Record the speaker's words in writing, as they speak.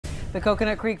The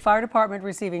Coconut Creek Fire Department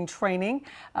receiving training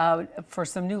for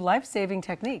some new life-saving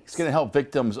techniques. It's going to help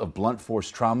victims of blunt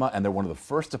force trauma, and they're one of the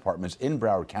first departments in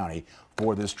Broward County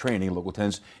for this training. Local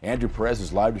 10's Andrew Perez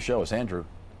is live to show us. Andrew.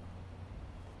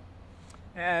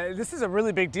 This is a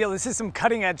really big deal. This is some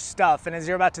cutting edge stuff, and as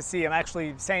you're about to see, I'm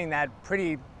actually saying that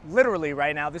pretty literally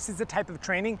right now. This is the type of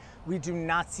training we do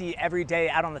not see every day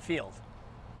out on the field.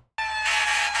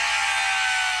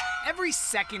 Every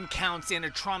second counts in a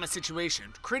trauma situation.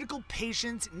 Critical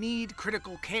patients need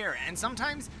critical care, and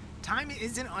sometimes time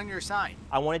isn't on your side.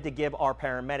 I wanted to give our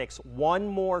paramedics one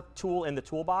more tool in the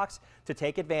toolbox to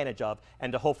take advantage of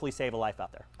and to hopefully save a life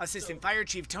out there. Assistant Fire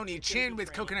Chief Tony Chin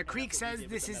with Coconut Creek says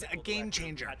this is a game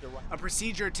changer. A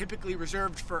procedure typically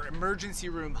reserved for emergency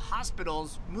room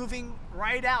hospitals, moving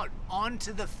right out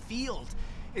onto the field.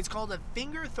 It's called a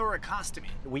finger thoracostomy.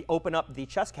 We open up the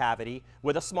chest cavity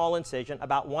with a small incision,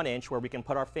 about 1 inch, where we can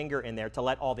put our finger in there to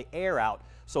let all the air out,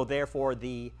 so therefore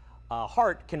the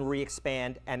heart can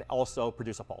re-expand and also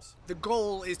produce a pulse. The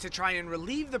goal is to try and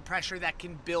relieve the pressure that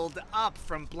can build up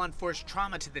from blunt force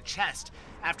trauma to the chest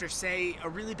after, say, a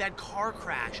really bad car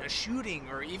crash, a shooting,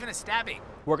 or even a stabbing.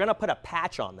 We're going to put a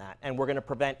patch on that, and we're going to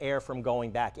prevent air from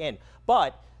going back in.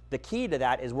 But the key to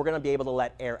that is we're going to be able to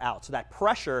let air out. So that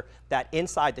pressure that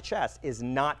inside the chest is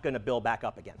not going to build back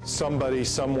up again. Somebody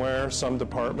somewhere, some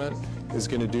department is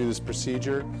going to do this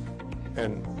procedure,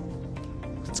 and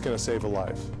it's going to save a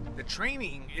life. The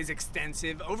training is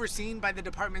extensive, overseen by the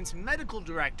department's medical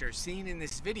director, seen in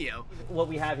this video. What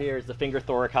we have here is the finger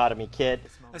thoracotomy kit.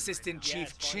 Assistant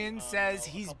Chief Chin says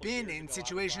he's been in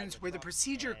situations where the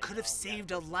procedure could have saved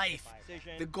a life.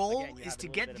 The goal is to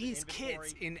get these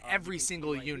kits in every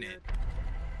single unit.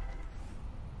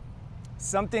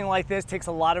 Something like this takes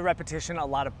a lot of repetition, a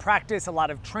lot of practice, a lot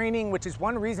of training, which is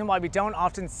one reason why we don't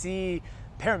often see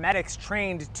paramedics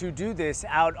trained to do this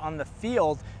out on the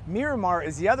field. Miramar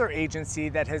is the other agency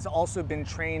that has also been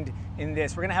trained in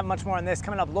this. We're going to have much more on this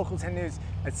coming up. Local 10 News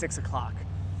at 6 o'clock.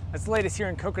 That's the latest here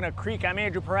in Coconut Creek. I'm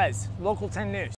Andrew Perez, Local 10 News.